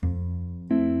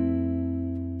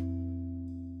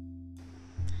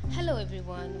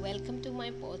everyone, welcome to my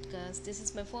podcast. This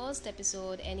is my first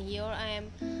episode, and here I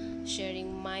am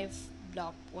sharing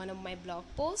one of my blog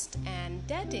posts, and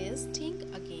that is Think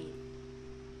Again.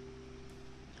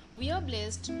 We are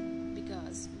blessed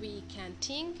because we can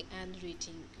think and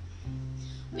rethink.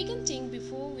 We can think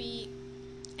before we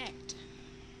act.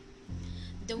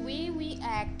 The way we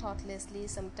act thoughtlessly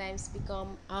sometimes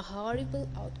become a horrible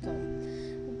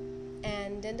outcome,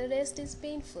 and then the rest is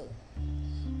painful.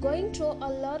 Going through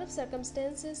a lot of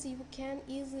circumstances, you can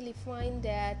easily find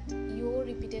that your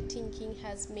repeated thinking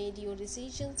has made your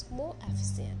decisions more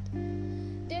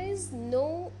efficient. There is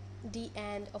no the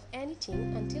end of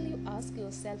anything until you ask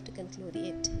yourself to conclude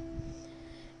it.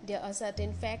 There are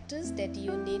certain factors that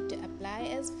you need to apply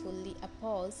as fully a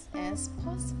pause as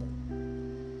possible.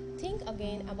 Think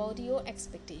again about your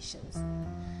expectations.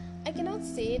 I cannot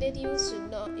say that you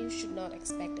should not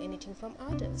expect anything from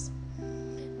others.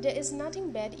 There is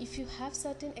nothing bad if you have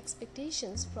certain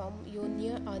expectations from your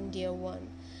near and dear one,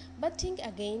 but think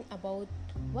again about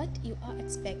what you are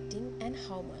expecting and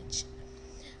how much.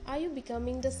 Are you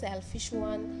becoming the selfish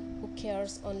one who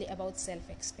cares only about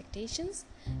self-expectations?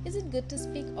 Is it good to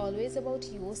speak always about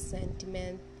your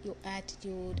sentiment, your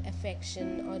attitude,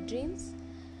 affection, or dreams?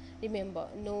 Remember,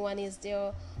 no one is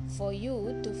there for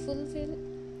you to fulfill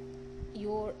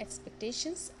your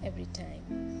expectations every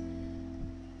time.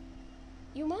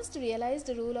 You must realize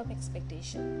the rule of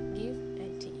expectation: give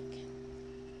and take.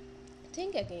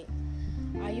 Think again.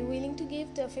 Are you willing to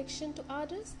give the affection to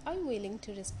others? Are you willing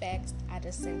to respect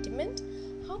others' sentiment?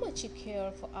 How much you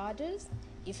care for others?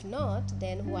 If not,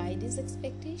 then why these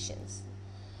expectations?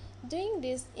 Doing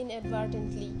this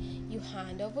inadvertently, you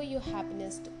hand over your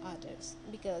happiness to others,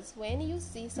 because when you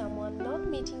see someone not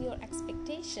meeting your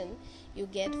expectation, you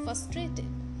get frustrated.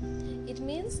 It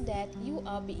means that you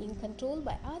are being controlled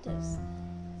by others.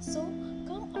 So,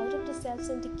 come out of the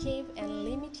self-centered cave and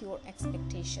limit your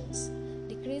expectations.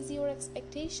 Decrease your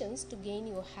expectations to gain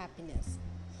your happiness.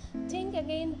 Think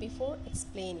again before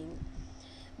explaining.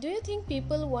 Do you think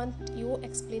people want your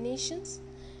explanations?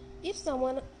 If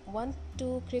someone wants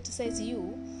to criticize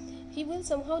you, he will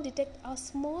somehow detect a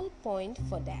small point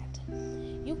for that.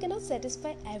 You cannot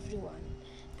satisfy everyone,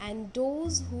 and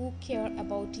those who care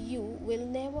about you will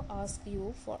never ask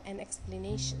you for an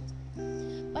explanation.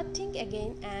 But think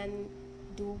again and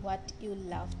do what you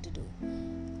love to do.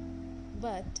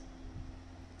 But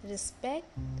respect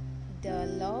the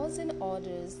laws and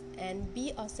orders and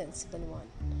be a sensible one.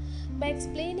 By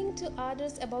explaining to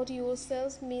others about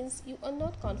yourselves means you are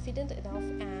not confident enough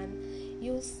and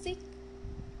you seek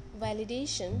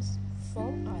validations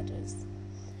from others.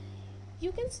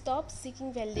 You can stop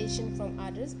seeking validation from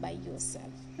others by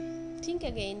yourself. Think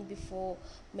again before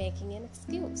making an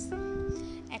excuse.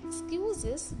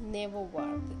 Excuses never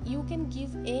work. You can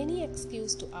give any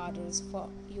excuse to others for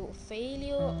your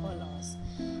failure or loss.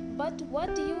 But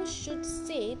what you should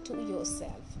say to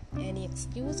yourself? Any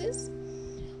excuses?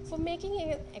 For making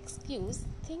an excuse,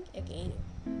 think again.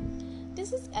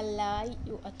 This is a lie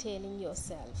you are telling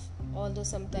yourself. Although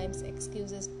sometimes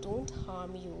excuses don't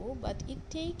harm you, but it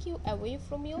takes you away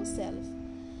from yourself.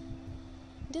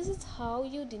 This is how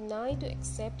you deny to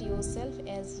accept yourself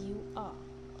as you are.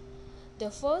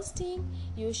 The first thing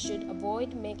you should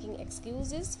avoid making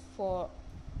excuses for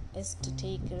is to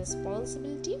take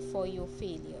responsibility for your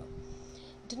failure.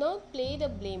 Do not play the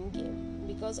blame game,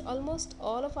 because almost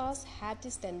all of us have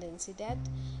this tendency that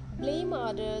blame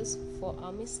others for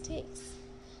our mistakes.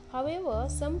 However,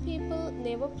 some people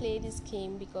never play this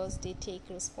game because they take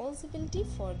responsibility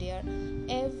for their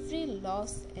every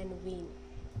loss and win.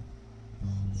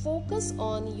 Focus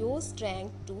on your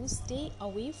strength to stay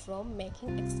away from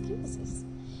making excuses.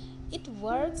 It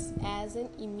works as an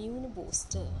immune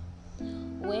booster.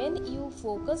 When you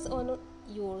focus on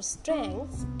your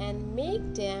strengths and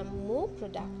make them more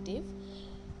productive,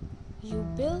 you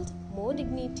build more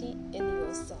dignity in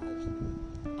yourself.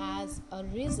 As a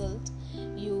result,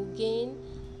 you gain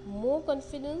more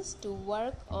confidence to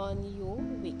work on your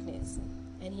weakness.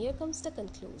 And here comes the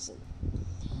conclusion.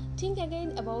 Think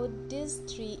again about these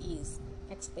three E's: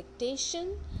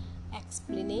 expectation,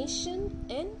 explanation,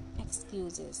 and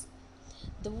excuses.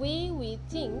 The way we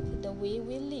think, the way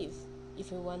we live. If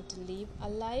you want to live a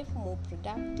life more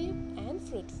productive and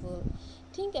fruitful,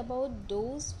 think about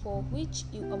those for which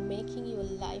you are making your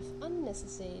life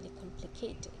unnecessarily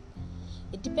complicated.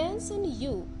 It depends on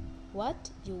you what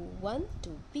you want to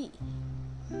be.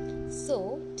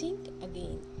 So think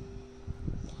again.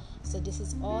 So this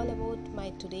is all about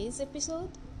my today's episode.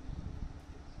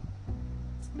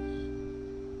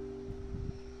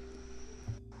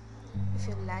 If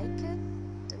you like it,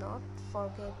 do not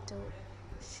forget to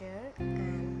share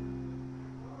and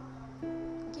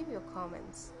your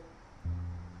comments.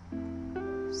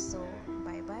 So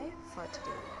bye bye for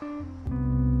today.